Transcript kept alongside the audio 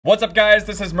What's up, guys?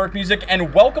 This is Merc Music,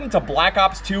 and welcome to Black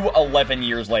Ops 2 11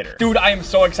 years later. Dude, I am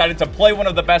so excited to play one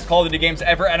of the best Call of Duty games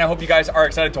ever, and I hope you guys are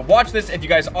excited to watch this. If you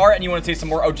guys are and you want to see some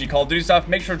more OG Call of Duty stuff,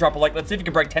 make sure to drop a like. Let's see if you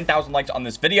can break 10,000 likes on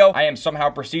this video. I am somehow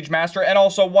Prestige Master and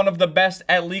also one of the best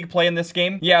at League play in this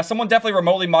game. Yeah, someone definitely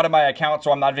remotely modded my account,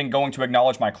 so I'm not even going to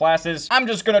acknowledge my classes. I'm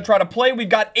just gonna try to play. We've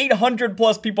got 800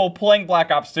 plus people playing Black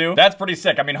Ops 2. That's pretty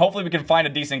sick. I mean, hopefully we can find a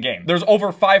decent game. There's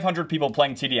over 500 people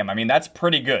playing TDM. I mean, that's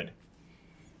pretty good.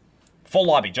 Full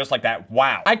lobby, just like that.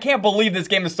 Wow. I can't believe this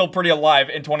game is still pretty alive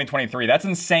in 2023. That's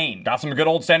insane. Got some good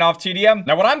old standoff TDM.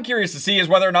 Now, what I'm curious to see is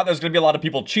whether or not there's going to be a lot of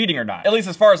people cheating or not. At least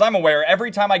as far as I'm aware, every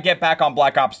time I get back on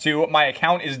Black Ops 2, my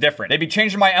account is different. They be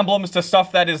changing my emblems to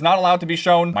stuff that is not allowed to be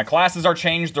shown. My classes are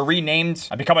changed. They're renamed.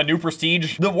 I become a new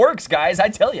Prestige. The works, guys. I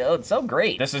tell you, it's so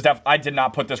great. This is I did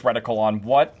not put this reticle on.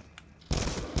 What?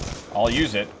 I'll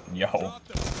use it. Yo.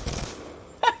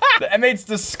 The M8's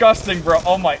disgusting, bro.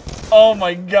 Oh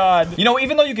my god. You know,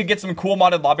 even though you could get some cool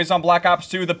modded lobbies on Black Ops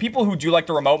 2, the people who do like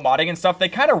the remote modding and stuff, they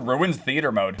kind of ruins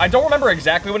theater mode. I don't remember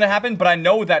exactly when it happened, but I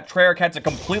know that Treyarch had to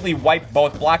completely wipe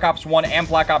both Black Ops 1 and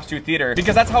Black Ops 2 theater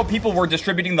because that's how people were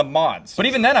distributing the mods. But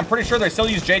even then, I'm pretty sure they still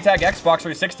use JTAG Xbox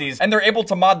 360s, and they're able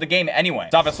to mod the game anyway.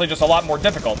 It's obviously just a lot more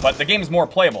difficult, but the game's more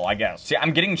playable, I guess. See,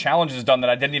 I'm getting challenges done that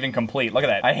I didn't even complete. Look at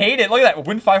that. I hate it. Look at that.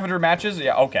 Win 500 matches?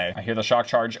 Yeah, okay. I hear the shock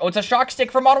charge. Oh, it's a shock stick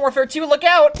for Modern Warfare 2. Look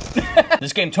out!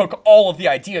 This game took all of the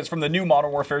ideas from the new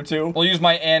Modern Warfare 2. We'll use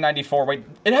my N94. Wait,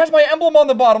 it has my emblem on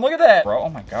the bottom. Look at that. Bro, oh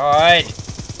my god.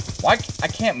 Why? I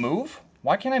can't move?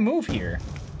 Why can't I move here?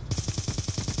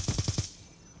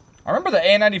 I remember the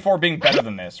N94 being better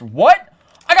than this. What?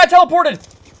 I got teleported.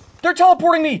 They're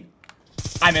teleporting me.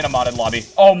 I'm in a modded lobby.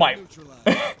 Oh my.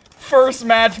 First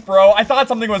match, bro. I thought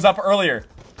something was up earlier.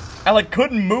 I like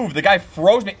couldn't move. The guy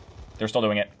froze me. They're still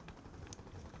doing it.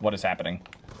 What is happening?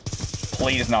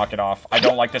 Please knock it off. I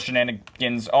don't like the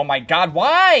shenanigans. Oh my god,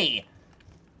 why?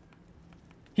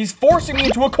 He's forcing me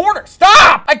into a corner.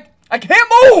 Stop! I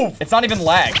can't move! It's not even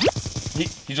lag.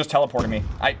 He's just teleporting me.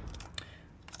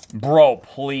 Bro,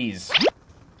 please.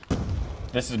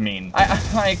 This is mean.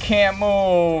 I can't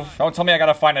move. Don't tell me I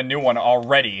gotta find a new one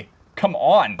already. Come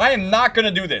on. I am not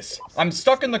gonna do this. I'm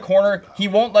stuck in the corner. He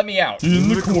won't let me out. In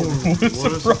the corner. What a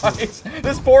surprise.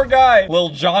 This poor guy. Lil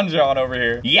John over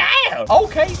here. Yeah!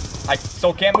 Okay. I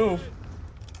still can't move.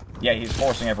 Yeah, he's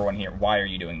forcing everyone here. Why are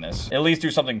you doing this? At least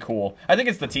do something cool. I think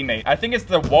it's the teammate. I think it's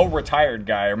the Woe retired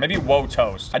guy, or maybe Woe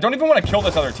Toast. I don't even want to kill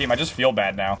this other team. I just feel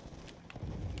bad now.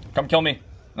 Come kill me.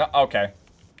 No, okay.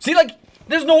 See, like,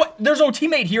 there's no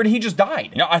teammate here, and he just died.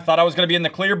 You know, I thought I was gonna be in the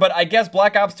clear, but I guess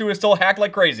Black Ops 2 is still hacked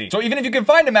like crazy. So even if you can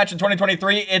find a match in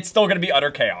 2023, it's still gonna be utter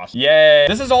chaos. Yay.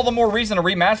 This is all the more reason to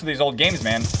remaster these old games,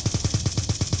 man.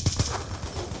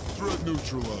 Threat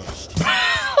neutralized.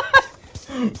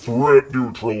 Threat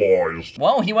neutralized.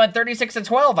 Well, he went 36 to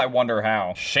 12. I wonder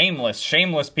how.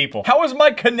 Shameless people. How is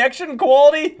my connection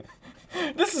quality?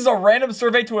 This is a random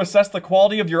survey to assess the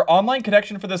quality of your online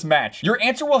connection for this match. Your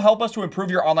answer will help us to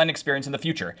improve your online experience in the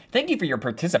future. Thank you for your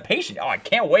participation. Oh, I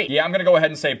can't wait. Yeah, I'm gonna go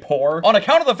ahead and say poor on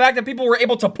account of the fact that people were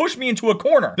able to push me into a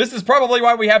corner. This is probably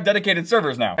why we have dedicated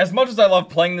servers now. As much as I love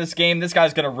playing this game, this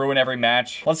guy's gonna ruin every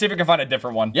match. Let's see if we can find a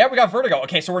different one. Yeah, we got vertigo.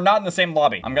 Okay, so we're not in the same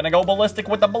lobby. I'm gonna go ballistic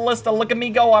with the ballista. Look at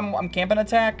me go. I'm camping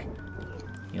attack.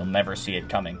 You'll never see it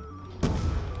coming.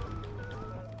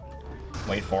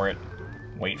 Wait for it.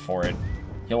 Wait for it.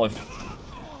 Yo,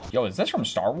 is this from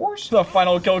Star Wars? The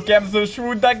final kill cam to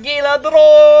shoot the Gila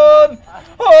drone!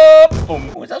 Oh, boom.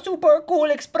 Who's a super cool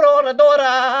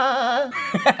exploradora?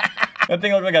 That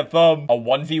thing looked like a thumb. A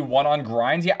 1v1 on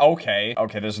grinds? Yeah, okay.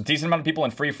 Okay, there's a decent amount of people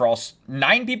in free-for-all.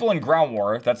 9 people in ground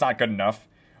war. That's not good enough.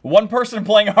 1 person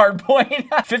playing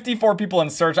hardpoint. 54 people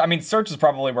in search. I mean, search is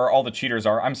probably where all the cheaters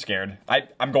are. I'm scared.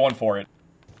 I'm going for it.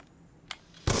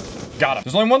 Got him.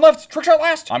 There's only 1 left. Trick shot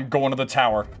last. I'm going to the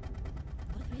tower.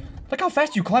 Look how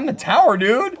fast you climb the tower,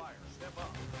 dude.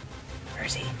 Where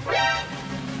is he?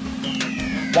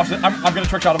 Watch this. I'm gonna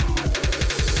trick shot him.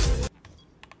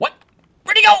 What?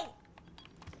 Where'd he go?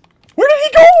 Where did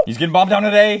he go? He's getting bombed down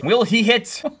today. Will he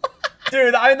hit?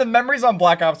 Dude, the memories on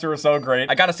Black Ops 2 are so great.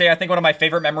 I gotta say, I think one of my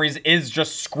favorite memories is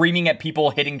just screaming at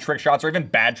people hitting trick shots or even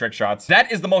bad trick shots.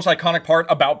 That is the most iconic part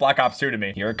about Black Ops 2 to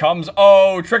me. Here it comes.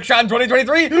 Oh, trick shot in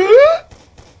 2023.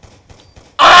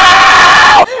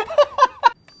 Ah!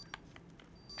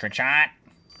 Trick shot.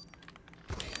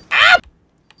 Ah!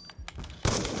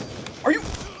 Are you?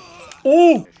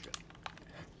 Ooh.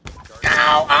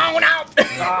 Ow, oh no.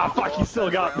 Ah, fuck, you still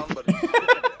got me.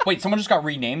 Wait, someone just got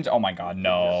renamed? Oh my god,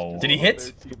 no. Did he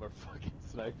hit?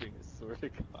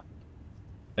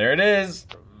 There it is.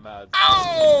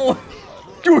 Ow!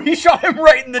 Dude, he shot him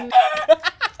right in the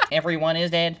neck. Everyone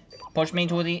is dead. Push me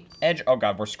to the edge. Oh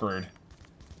god, we're screwed.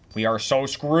 We are so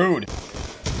screwed.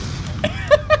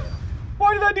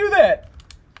 Why did I do that?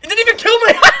 It didn't even kill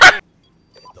me!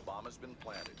 The bomb has been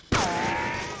planted.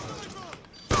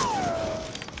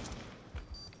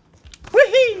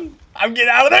 Whee! I'm getting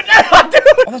out of there now, dude!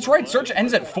 Oh, that's right. Search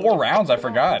ends at 4 rounds. I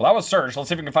forgot. Well, that was Search. Let's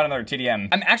see if we can find another TDM.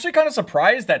 I'm actually kind of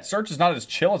surprised that Search is not as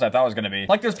chill as I thought it was going to be.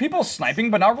 Like, there's people sniping,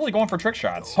 but not really going for trick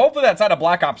shots. Hopefully that side of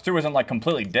Black Ops 2 isn't, like,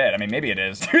 completely dead. I mean, maybe it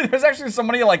is. Dude, there's actually so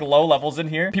many, like, low levels in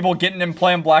here. People getting and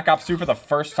playing Black Ops 2 for the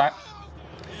first time.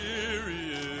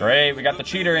 Great. We got the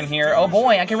cheater in here. Oh,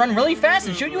 boy. I can run really fast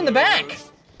and shoot you in the back.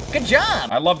 Good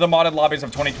job. I love the modded lobbies of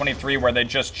 2023 where they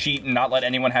just cheat and not let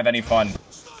anyone have any fun.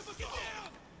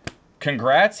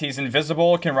 Congrats, he's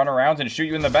invisible, can run around and shoot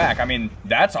you in the back. I mean,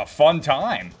 that's a fun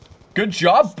time. Good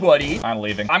job, buddy. I'm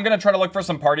leaving. I'm gonna try to look for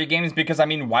some party games because, I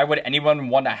mean, why would anyone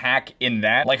want to hack in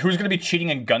that? Like, who's gonna be cheating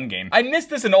in Gun Game? I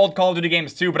missed this in old Call of Duty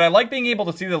games too, but I like being able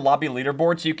to see the lobby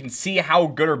leaderboard so you can see how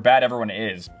good or bad everyone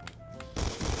is.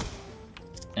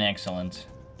 Excellent.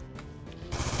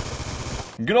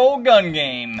 Good old Gun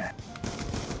Game.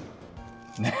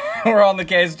 We're on the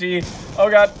KSG. Oh,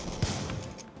 God.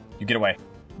 You get away.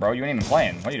 Bro, you ain't even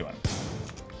playing. What are you doing?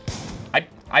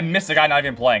 I missed a guy not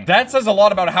even playing. That says a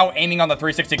lot about how aiming on the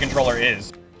 360 controller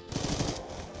is.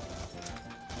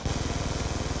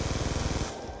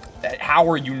 How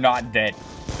are you not dead?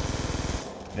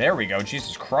 There we go.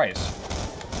 Jesus Christ.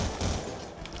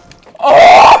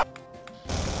 Oh!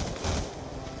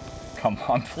 Come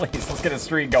on, please. Let's get a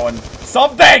streak going.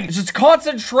 Something! It's just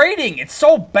concentrating. It's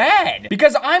so bad.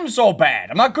 Because I'm so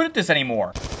bad. I'm not good at this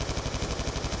anymore.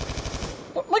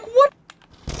 Like, what?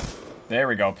 There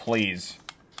we go, please.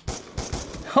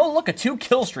 Oh, look, a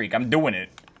 2-kill streak. I'm doing it.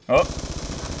 Oh.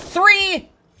 3!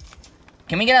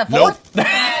 Can we get a 4th? Nope.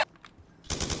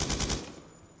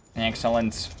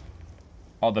 Excellent.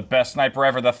 Oh, the best sniper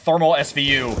ever, the thermal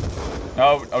SVU.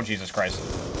 Oh, Jesus Christ.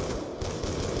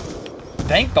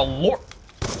 Thank the Lord.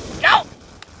 Ow!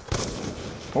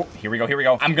 Oh, here we go, here we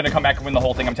go. I'm gonna come back and win the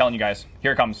whole thing, I'm telling you guys.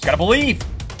 Here it comes. Gotta believe!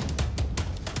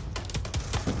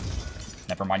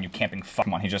 Never mind, you camping fuck.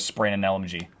 Come on, he's just spraying an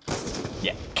LMG.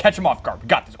 Yeah, catch him off guard. We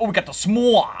got this. Oh, we got the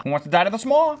small. Who wants to die to the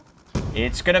small?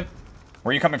 It's gonna...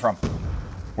 Where are you coming from?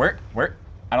 Where?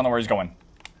 I don't know where he's going.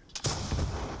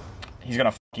 He's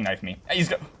gonna fucking knife me. He's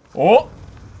gonna... Oh!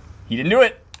 He didn't do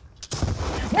it.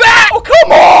 Ah! Oh,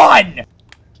 come on!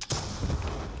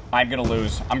 I'm gonna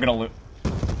lose. I'm gonna lose.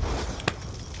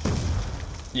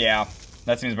 Yeah,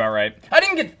 that seems about right. I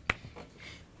didn't get...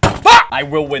 Ah! I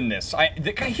will win this.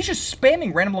 The guy, he's just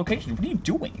spamming random locations. What are you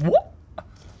doing? What?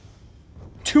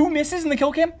 2 misses in the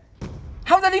kill cam?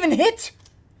 How did that even hit?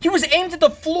 He was aimed at the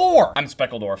floor. I'm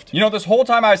Speckledorfed. You know, this whole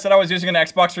time I said I was using an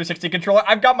Xbox 360 controller,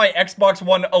 I've got my Xbox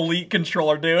One Elite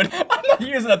controller, dude. I'm not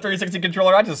using a 360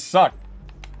 controller. I just suck.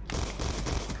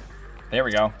 There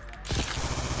we go.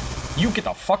 You get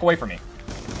the fuck away from me.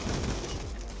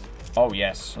 Oh,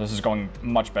 yes. This is going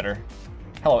much better.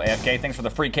 Hello, AFK. Thanks for the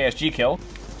free KSG kill.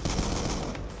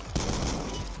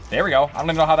 There we go. I don't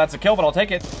even know how that's a kill, but I'll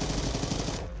take it.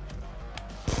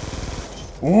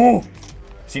 Ooh.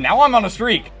 See, now I'm on a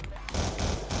streak.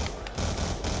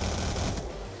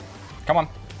 Come on.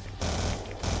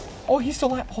 Oh, he's still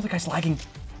lag. Oh, the guy's lagging.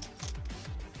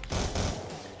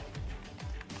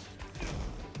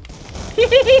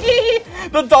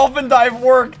 The dolphin dive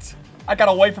worked. I got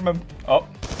away from him. Oh.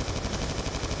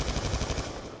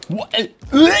 What?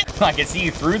 I can see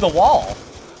you through the wall.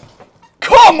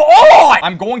 Come on!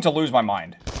 I'm going to lose my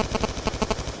mind.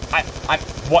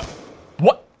 What?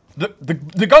 What?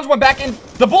 The guns went back in.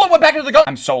 The bullet went back into the gun.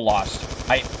 I'm so lost.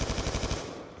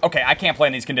 Okay, I can't play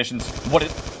in these conditions. What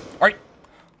is... Alright.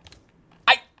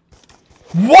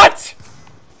 What?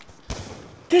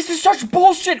 This is such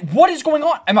bullshit. What is going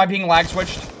on? Am I being lag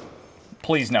switched?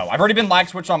 Please no. I've already been lag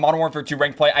switched on Modern Warfare 2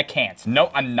 ranked play. I can't.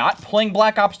 No, I'm not playing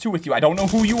Black Ops 2 with you. I don't know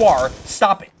who you are.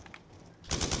 Stop it.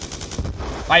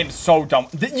 I am so dumb.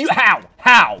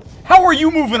 How? How are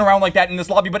you moving around like that in this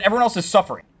lobby, but everyone else is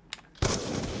suffering?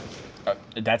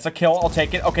 That's a kill. I'll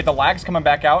take it. Okay, the lag's coming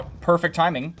back out. Perfect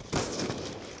timing.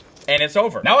 And it's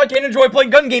over. Now I can't enjoy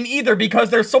playing Gun Game either because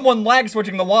there's someone lag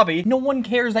switching the lobby. No one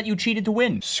cares that you cheated to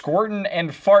win. Squirtin' and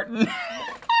fartin'.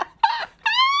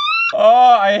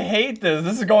 Oh, I hate this.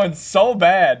 This is going so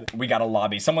bad. We got a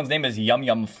lobby. Someone's name is Yum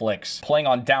Yum Flicks. Playing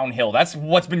on downhill. That's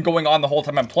what's been going on the whole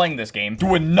time I'm playing this game.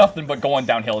 Doing nothing but going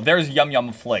downhill. There's Yum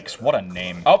Yum Flicks. What a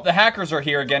name. Oh, the hackers are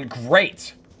here again.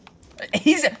 Great.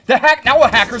 Now a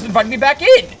hacker's inviting me back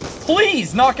in.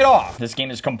 Please, knock it off. This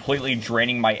game is completely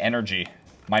draining my energy.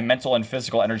 My mental and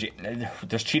physical energy.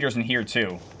 There's cheaters in here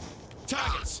too.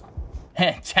 Targets.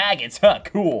 Tag it, huh?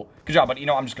 Cool. Good job, but you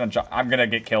know, I'm just gonna jump. I'm gonna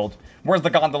get killed. Where's the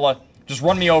gondola? Just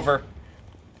run me over.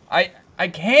 I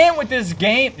can't with this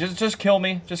game. Just kill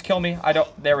me. Just kill me. I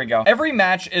don't. There we go. Every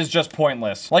match is just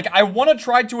pointless. Like, I want to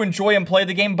try to enjoy and play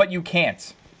the game, but you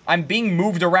can't. I'm being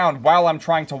moved around while I'm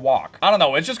trying to walk. I don't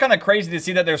know. It's just kind of crazy to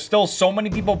see that there's still so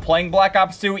many people playing Black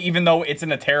Ops 2, even though it's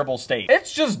in a terrible state.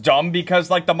 It's just dumb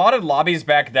because, like, the modded lobbies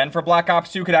back then for Black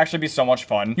Ops 2 could actually be so much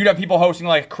fun. You'd have people hosting,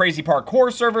 like, crazy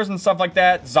parkour servers and stuff like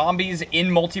that. Zombies in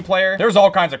multiplayer. There's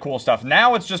all kinds of cool stuff.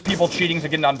 Now it's just people cheating to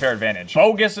get an unfair advantage.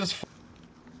 Bogus as f.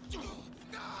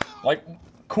 Like,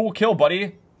 cool kill,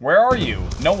 buddy. Where are you?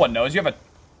 No one knows. You have a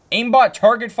aimbot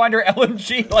target finder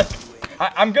LMG. Like,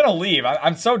 I'm gonna leave.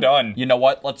 I'm so done. You know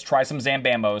what? Let's try some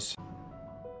Zambambos.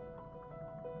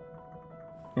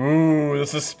 Ooh, the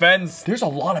suspense. There's a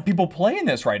lot of people playing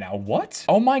this right now. What?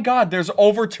 Oh my god, there's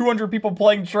over 200 people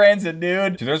playing Transit,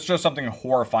 dude. Dude, there's just something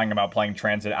horrifying about playing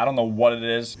Transit. I don't know what it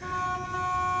is.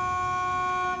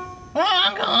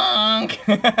 Honk, honk.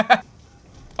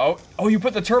 Oh, you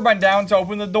put the turbine down to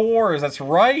open the doors. That's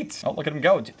right. Oh, look at him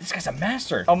go. Dude, this guy's a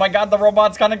master. Oh my god, the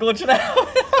robot's kind of glitching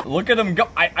out. Look at him go.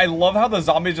 I love how the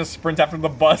zombies just sprint after the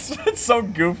bus. It's so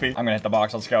goofy. I'm gonna hit the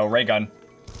box. Let's go. Ray gun.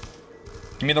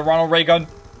 Give me the Ronald Ray gun.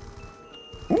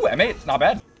 Ooh, M8. Not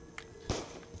bad.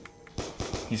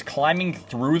 He's climbing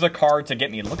through the car to get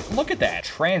me. Look at that.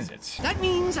 Transit. That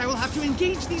means I will have to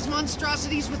engage these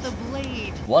monstrosities with a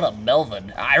blade. What a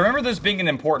Melvin. I remember this being an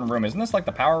important room. Isn't this like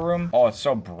the power room? Oh, it's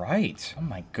so bright. Oh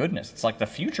my goodness. It's like the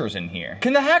future's in here.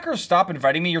 Can the hackers stop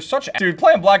inviting me? You're such a... Dude,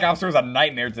 playing Black Ops 2 is a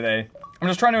nightmare today. I'm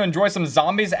just trying to enjoy some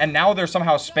zombies, and now they're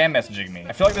somehow spam messaging me.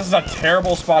 I feel like this is a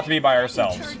terrible spot to be by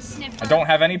ourselves. I don't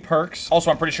have any perks.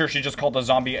 Also, I'm pretty sure she just called the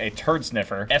zombie a turd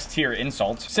sniffer. S-tier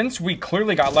insult. Since we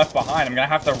clearly got left behind, I'm gonna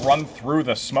have to run through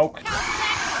the smoke.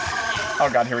 Oh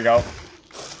god, here we go.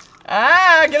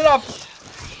 Ah, get it off.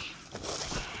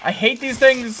 I hate these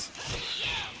things.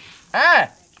 Ah,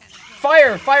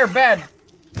 fire, bad.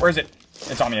 Where is it?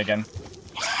 It's on me again.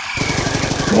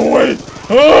 Go away.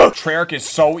 Treyarch is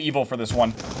so evil for this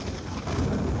one.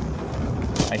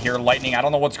 I hear lightning. I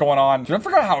don't know what's going on. Dude, I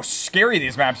forgot how scary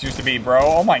these maps used to be, bro.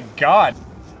 Oh my god.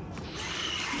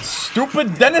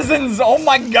 Stupid denizens. Oh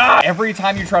my god. Every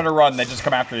time you try to run, they just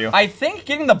come after you. I think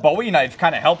getting the Bowie knife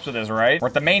kind of helps with this, right? We're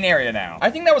at the main area now. I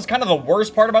think that was kind of the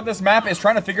worst part about this map is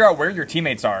trying to figure out where your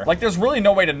teammates are. Like, there's really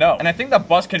no way to know. And I think the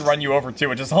bus can run you over too,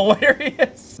 which is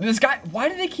hilarious. This guy, why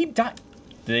do they keep dying?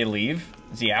 Did they leave?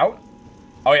 Is he out?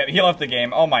 Oh yeah, he left the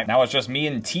game. Oh my. Now it's just me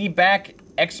and T-Back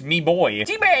X me boy.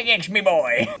 T-Back X me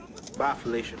boy. Bye,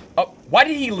 Felicia. Oh, why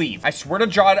did he leave? I swear to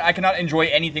God, I cannot enjoy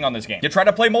anything on this game. You try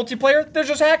to play multiplayer, there's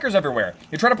just hackers everywhere.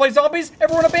 You try to play zombies,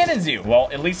 everyone abandons you. Well,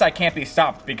 at least I can't be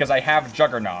stopped because I have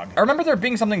Juggernog. I remember there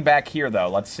being something back here though.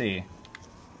 Let's see.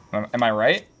 Am I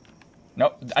right?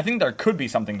 Nope. I think there could be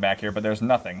something back here, but there's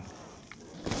nothing.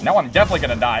 Now I'm definitely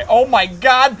gonna die. Oh my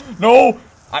God, no.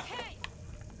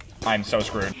 I'm so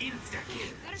screwed.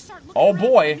 Oh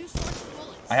boy.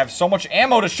 I have so much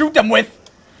ammo to shoot them with.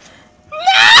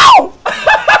 No!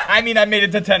 I mean, I made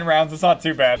it to 10 rounds. It's not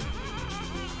too bad.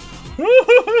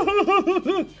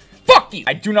 Fuck you!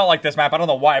 I do not like this map. I don't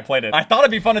know why I played it. I thought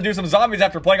it'd be fun to do some zombies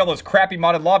after playing all those crappy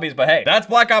modded lobbies, but hey, that's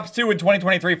Black Ops 2 in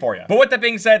 2023 for you. But with that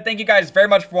being said, thank you guys very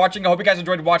much for watching. I hope you guys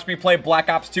enjoyed watching me play Black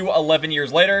Ops 2 11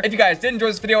 years later. If you guys did enjoy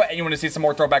this video and you want to see some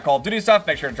more throwback Call of Duty stuff,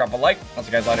 make sure to drop a like. I'll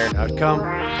see you guys later. Outcome,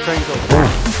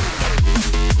 Tranquil.